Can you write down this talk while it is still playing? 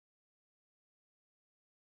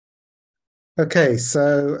Okay,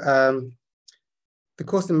 so the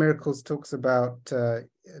Course in Miracles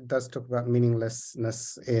does talk about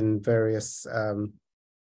meaninglessness in various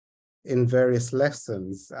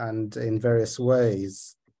lessons and in various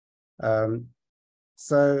ways. Um,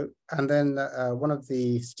 and then one of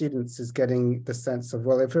the students is getting the sense of,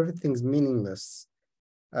 well, if everything's meaningless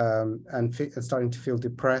and starting to feel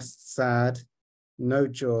depressed, sad, no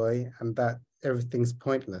joy, and that everything's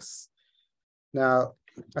pointless. Now,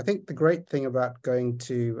 I think the great thing about going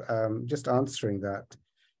to just answering that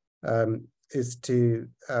is to,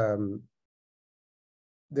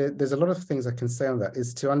 there's a lot of things I can say on that,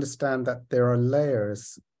 is to understand that there are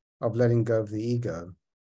layers of letting go of the ego.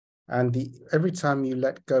 And every time you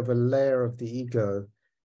let go of a layer of the ego,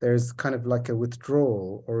 there's kind of like a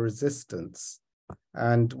withdrawal or resistance.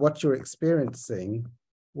 And what you experience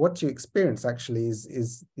actually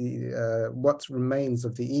is what remains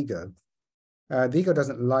of the ego. The ego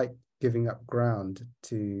doesn't like giving up ground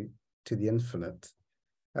to the infinite.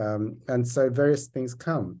 And so various things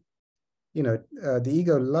come. The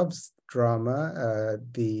ego loves drama,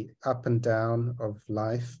 the up and down of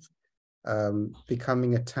life,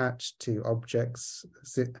 becoming attached to objects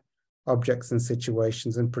and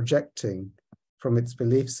situations, and projecting from its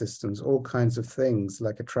belief systems all kinds of things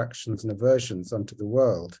like attractions and aversions onto the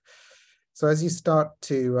world. So as you start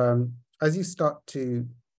to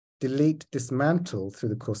dismantle through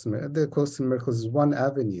the Course in Miracles is one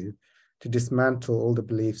avenue to dismantle all the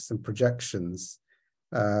beliefs and projections.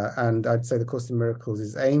 And I'd say the Course in Miracles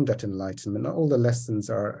is aimed at enlightenment. Not all the lessons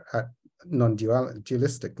are at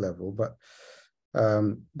non-dualistic level, but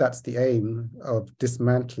that's the aim of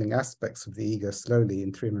dismantling aspects of the ego slowly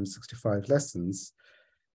in 365 lessons.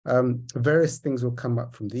 Various things will come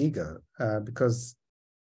up from the ego because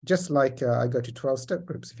just like I go to 12-step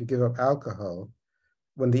groups, if you give up alcohol,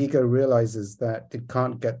 when the ego realizes that it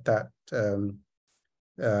can't get that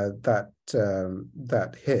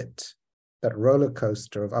hit, that roller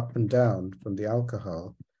coaster of up and down from the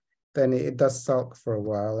alcohol, then it does sulk for a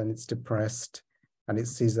while, and it's depressed, and it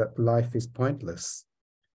sees that life is pointless.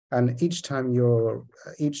 And each time you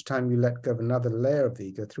let go of another layer of the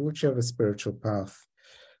ego through whichever spiritual path,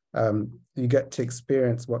 you get to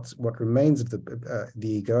experience what remains of the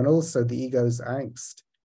ego, and also the ego's angst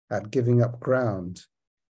at giving up ground.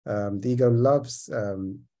 The ego loves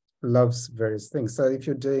various things. So if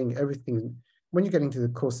you're doing everything, when you get into the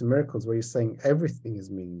Course in Miracles, where you're saying everything is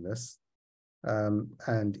meaningless,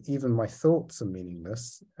 and even my thoughts are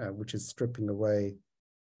meaningless, which is stripping away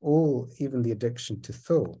even the addiction to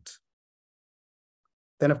thought,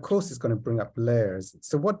 then of course it's going to bring up layers.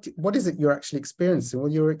 So what is it you're actually experiencing?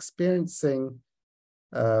 Well, you're experiencing,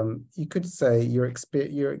 you could say you're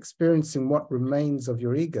experiencing what remains of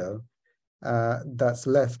your ego that's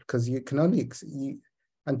left, because you can only,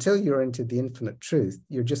 until you're into the infinite truth,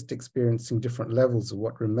 you're just experiencing different levels of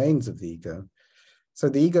what remains of the ego. So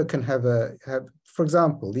the ego can for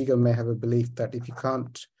example, the ego may have a belief that if you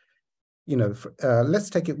can't, let's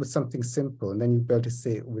take it with something simple, and then you'll be able to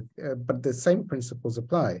see it with, but the same principles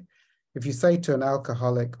apply. If you say to an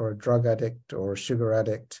alcoholic or a drug addict or a sugar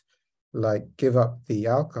addict, like, give up the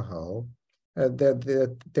alcohol, they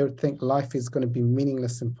would think life is going to be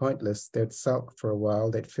meaningless and pointless. They'd sulk for a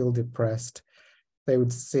while. They'd feel depressed. They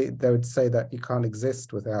would say that you can't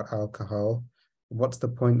exist without alcohol. What's the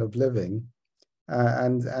point of living?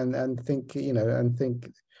 And think,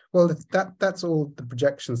 well, that's all the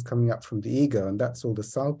projections coming up from the ego, and that's all the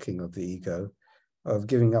sulking of the ego, of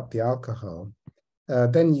giving up the alcohol.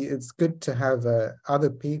 Then it's good to have other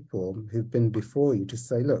people who've been before you to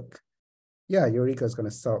say, look, yeah, your ego is going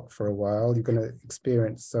to sulk for a while. You're going to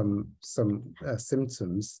experience some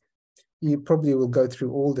symptoms. You probably will go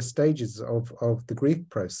through all the stages of the grief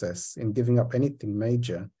process in giving up anything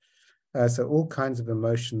major. So all kinds of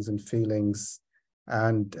emotions and feelings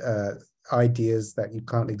and ideas that you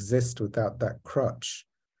can't exist without that crutch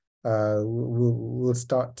will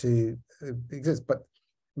start to exist. But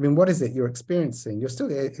I mean, what is it you're experiencing? You're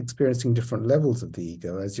still experiencing different levels of the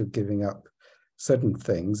ego as you're giving up certain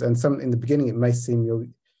things. And in the beginning, it may seem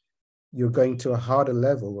you're going to a harder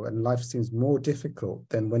level, and life seems more difficult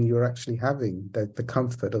than when you're actually having the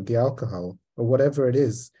comfort of the alcohol or whatever it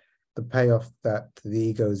is, the payoff that the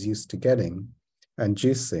ego is used to getting and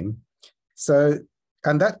juicing. So,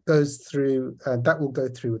 and that goes through, that will go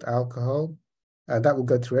through with alcohol, that will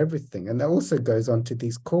go through everything. And that also goes on to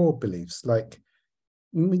these core beliefs, like,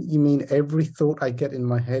 you mean every thought I get in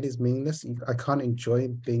my head is meaningless? I can't enjoy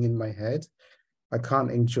being in my head. I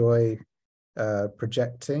can't enjoy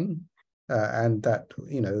projecting, and that,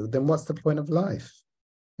 then what's the point of life?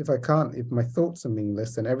 If my thoughts are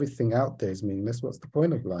meaningless and everything out there is meaningless, what's the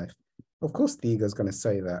point of life? Of course, the ego is going to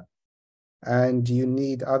say that. And you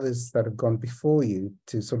need others that have gone before you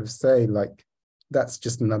to sort of say, like, that's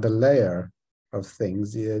just another layer of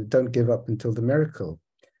things. You don't give up until the miracle.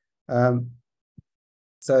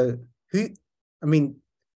 So who, I mean,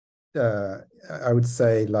 I would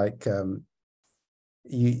say, like, from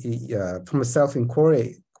a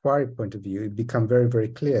self-inquiry point of view, it become very, very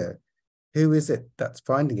clear. Who is it that's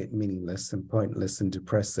finding it meaningless and pointless and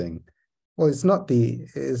depressing? Well, it's not the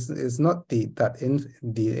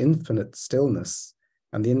infinite stillness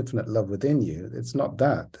and the infinite love within you. It's not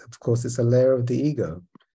that. Of course, it's a layer of the ego,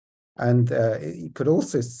 and you could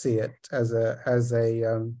also see it as a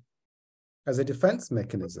defense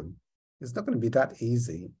mechanism. It's not going to be that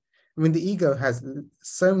easy. I mean, the ego has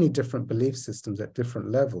so many different belief systems at different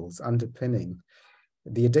levels underpinning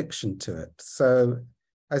the addiction to it. So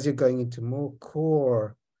as you're going into more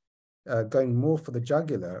core, going more for the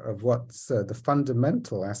jugular of what's the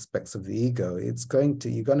fundamental aspects of the ego, you're going to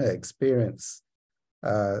experience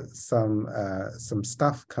some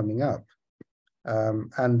stuff coming up.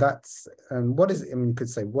 And what is it? I mean, you could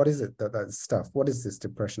say, what is it that's stuff? What is this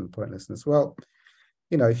depression, pointlessness? Well,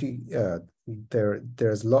 you know, if you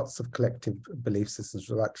there's lots of collective belief systems,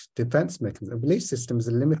 like defense mechanisms. A belief system is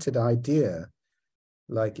a limited idea.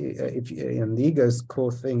 Like, and the ego's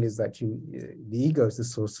core thing is that the ego is the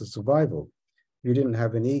source of survival. If you didn't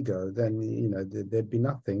have an ego, then there'd be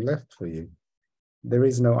nothing left for you. There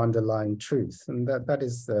is no underlying truth, and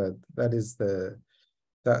that's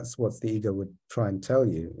what the ego would try and tell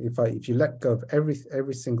you. If you let go of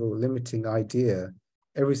every single limiting idea,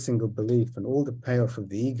 every single belief, and all the payoff of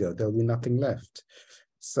the ego, there'll be nothing left.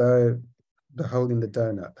 So the hole in the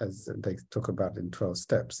donut, as they talk about in 12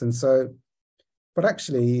 steps. And so, but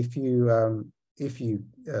actually, if you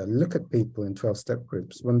look at people in 12-step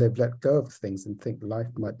groups, when they've let go of things and think life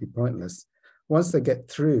might be pointless, once they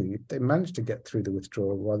get through, they manage to get through the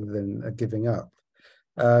withdrawal rather than giving up.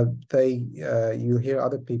 You hear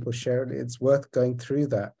other people share it. It's worth going through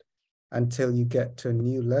that until you get to a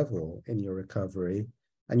new level in your recovery,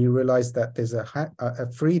 and you realize that there's a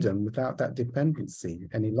freedom without that dependency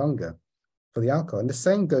any longer for the alcohol. And the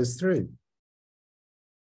same goes through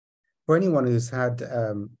for anyone who's had,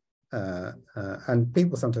 and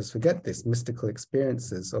people sometimes forget this, mystical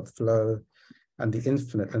experiences of flow and the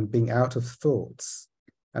infinite and being out of thoughts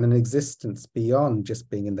and an existence beyond just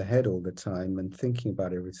being in the head all the time and thinking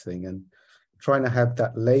about everything and trying to have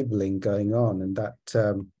that labeling going on, and that,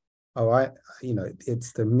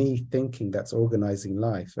 it's the me thinking that's organizing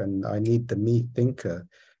life, and I need the me thinker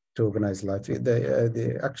to organize life.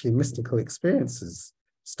 The actually mystical experiences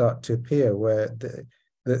start to appear where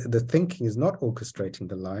the thinking is not orchestrating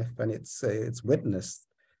the life, and it's witnessed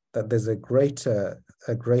that there's a greater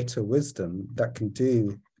wisdom that can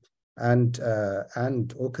do and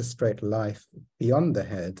orchestrate life beyond the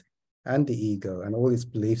head and the ego and all its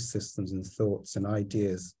belief systems and thoughts and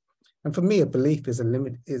ideas. And for me, a belief is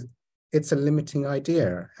it's a limiting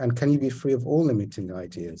idea. And can you be free of all limiting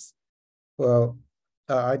ideas? Well,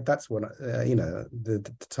 that's what the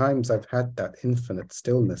times I've had that infinite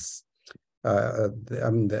stillness.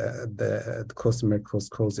 The Course in Miracles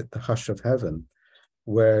calls it the hush of heaven,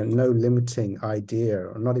 where no limiting idea,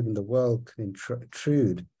 or not even the world, can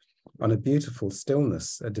intrude on a beautiful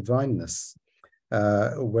stillness, a divineness,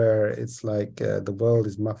 where it's like the world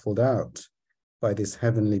is muffled out by this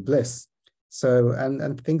heavenly bliss. So,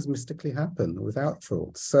 and things mystically happen without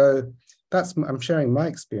thought. So I'm sharing my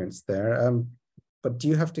experience there. But do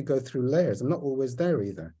you have to go through layers? I'm not always there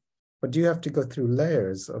either. But do you have to go through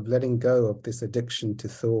layers of letting go of this addiction to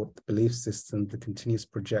thought, the belief system, the continuous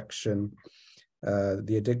projection,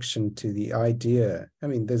 the addiction to the idea? I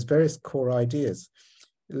mean, there's various core ideas.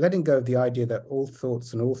 Letting go of the idea that all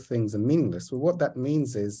thoughts and all things are meaningless. Well, what that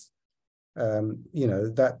means is,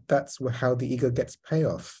 that's how the ego gets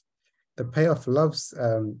payoff. The payoff loves,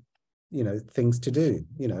 things to do,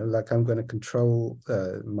 like I'm going to control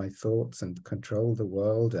my thoughts and control the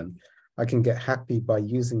world, and I can get happy by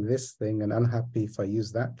using this thing and unhappy if I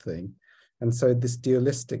use that thing. And so this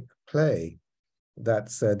dualistic play,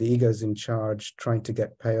 that's the ego's in charge, trying to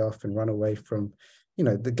get payoff and run away from,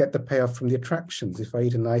 get the payoff from the attractions. If I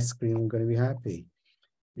eat an ice cream, I'm going to be happy.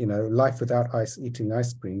 Life without eating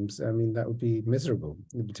ice creams, I mean, that would be miserable.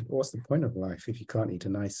 What's the point of life if you can't eat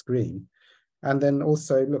an ice cream? And then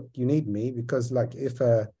also, look, you need me, because like if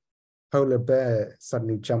a polar bear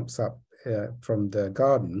suddenly jumps up from the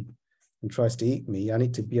garden and tries to eat me, I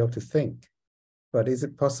need to be able to think. But is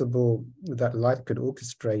it possible that life could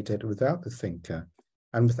orchestrate it without the thinker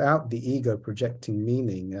and without the ego projecting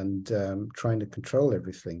meaning and trying to control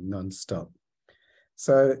everything nonstop?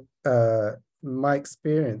 So my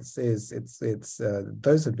experience is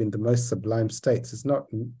those have been the most sublime states. It's not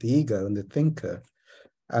the ego and the thinker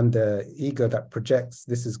and the ego that projects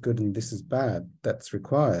this is good and this is bad that's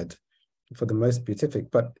required for the most beatific.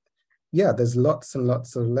 But yeah, there's lots and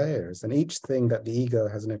lots of layers, and each thing that the ego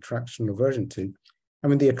has an attraction or aversion to. I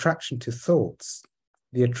mean, the attraction to thoughts,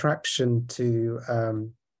 the attraction to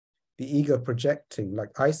the ego projecting,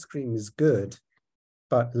 like ice cream is good,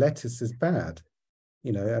 but lettuce is bad,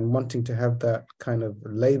 you know, and wanting to have that kind of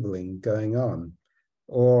labeling going on.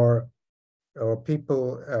 Or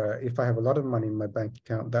people, if I have a lot of money in my bank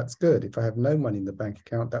account, that's good. If I have no money in the bank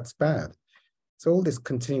account, that's bad. So all this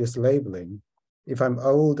continuous labeling. If I'm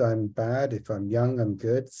old, I'm bad. If I'm young, I'm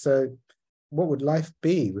good. So what would life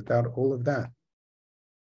be without all of that?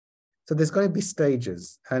 So there's going to be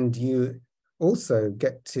stages, and you also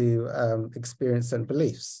get to experience certain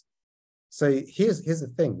beliefs. So here's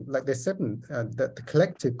the thing, like they said that the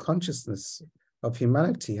collective consciousness of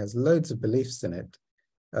humanity has loads of beliefs in it.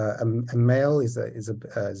 A male is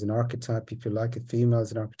an archetype, if you like, a female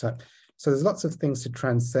is an archetype. So there's lots of things to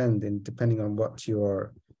transcend in depending on what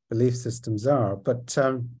your belief systems are. But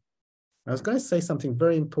I was going to say something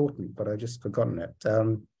very important, but I've just forgotten it.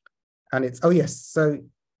 And it's, oh yes, so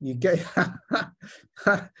you get,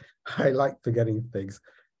 I like forgetting things.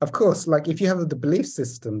 Of course, like if you have the belief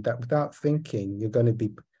system that without thinking,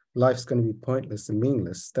 life's going to be pointless and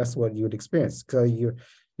meaningless, that's what you would experience. So you're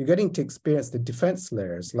getting to experience the defense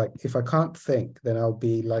layers. Like if I can't think, then I'll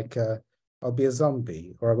be a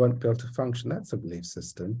zombie, or I won't be able to function. That's a belief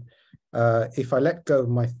system. If I let go of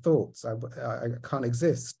my thoughts, I can't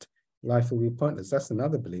exist. Life will be pointless. That's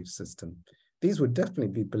another belief system. These would definitely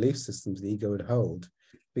be belief systems the ego would hold,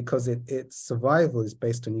 because its survival is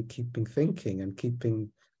based on you keeping thinking and keeping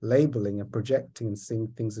labeling and projecting and seeing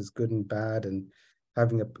things as good and bad, and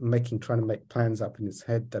trying to make plans up in its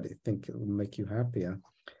head that it think it will make you happier.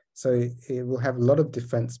 So it will have a lot of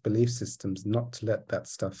defense belief systems not to let that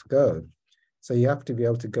stuff go. So you have to be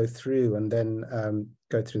able to go through and then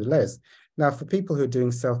go through the layers. Now, for people who are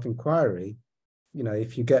doing self-inquiry, you know,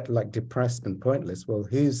 if you get like depressed and pointless, well,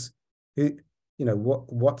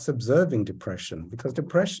 what's observing depression? Because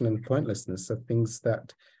depression and pointlessness are things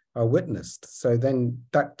that are witnessed. So then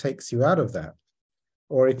that takes you out of that.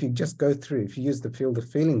 Or if you just go through, if you use the field of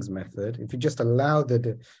feelings method, if you just allow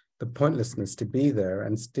the pointlessness to be there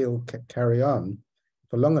and still carry on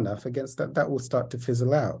for long enough, against that will start to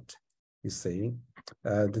fizzle out, you see.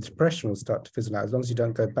 The depression will start to fizzle out as long as you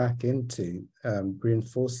don't go back into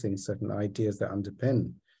reinforcing certain ideas that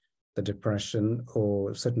underpin the depression,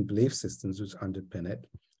 or certain belief systems which underpin it.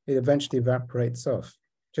 It eventually evaporates off,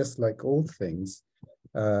 just like all things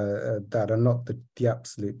that are not the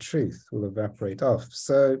absolute truth will evaporate off.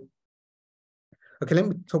 So, okay, let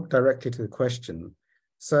me talk directly to the question.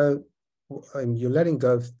 So you're letting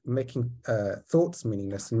go of making thoughts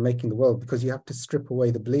meaningless and making the world, because you have to strip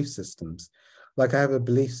away the belief systems. Like I have a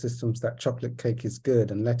belief systems that chocolate cake is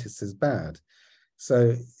good and lettuce is bad.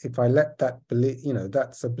 So if I let that belief, you know,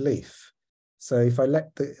 that's a belief. So if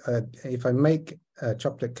I make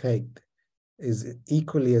chocolate cake is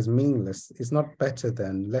equally as meaningless, it's not better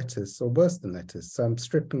than lettuce or worse than lettuce. So I'm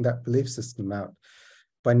stripping that belief system out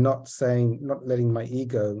by not letting my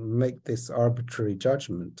ego make this arbitrary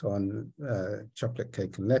judgment on chocolate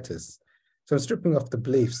cake and lettuce. So I'm stripping off the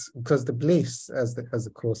beliefs, because the beliefs, as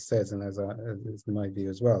the course says, and as my view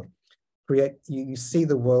as well, you see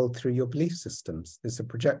the world through your belief systems. It's a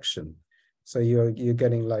projection. So you're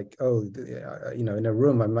getting like, oh, you know, in a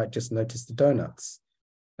room I might just notice the donuts,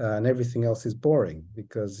 and everything else is boring,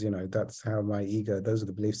 because, you know, that's how my ego, those are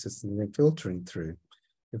the belief systems I'm filtering through,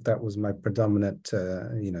 if that was my predominant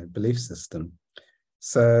you know, belief system.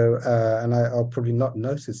 So and I'll probably not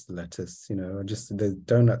notice the lettuce, you know, the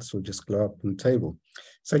donuts will just glow up on the table.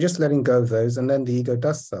 So just letting go of those, and then the ego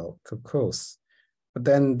does sulk, of course. But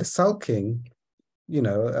then the sulking, you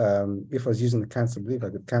know, if I was using the cancel belief, I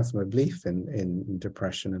could cancel my belief in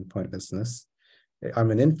depression and pointlessness. I'm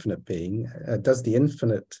an infinite being. Is the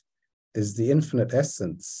infinite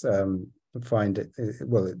essence find it?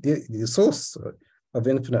 Well, the source of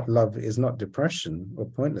infinite love is not depression or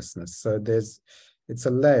pointlessness. So it's a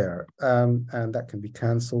layer, and that can be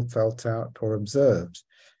cancelled, felt out, or observed,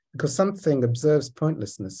 because something observes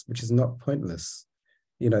pointlessness, which is not pointless.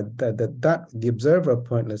 You know, that the observer of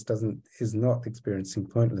pointless is not experiencing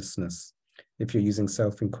pointlessness if you're using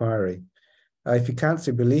self-inquiry. If you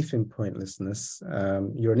cancel belief in pointlessness,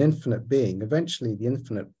 you're an infinite being. Eventually, the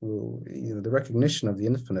infinite will, you know, the recognition of the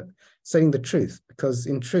infinite, saying the truth, because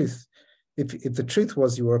in truth, if the truth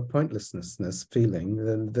was you were a pointlessness feeling,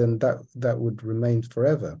 then that would remain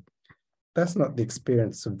forever. that's not the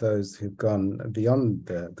experience of those who've gone beyond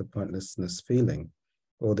the pointlessness feeling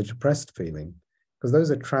or the depressed feeling, because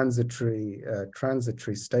those are transitory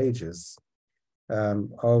stages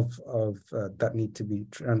of that need to be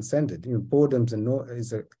transcended. You know, boredom's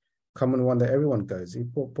is a common one that everyone goes.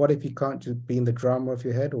 What if you can't just be in the drama of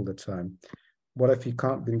your head all the time? What if you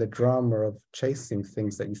can't be in the drama of chasing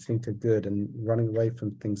things that you think are good and running away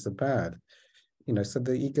from things that are bad? You know, so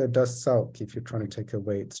the ego does sulk if you're trying to take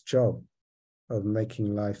away its job of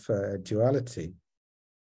making life a duality.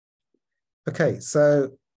 Okay,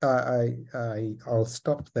 so I'll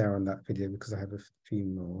stop there on that video because I have a few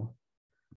more.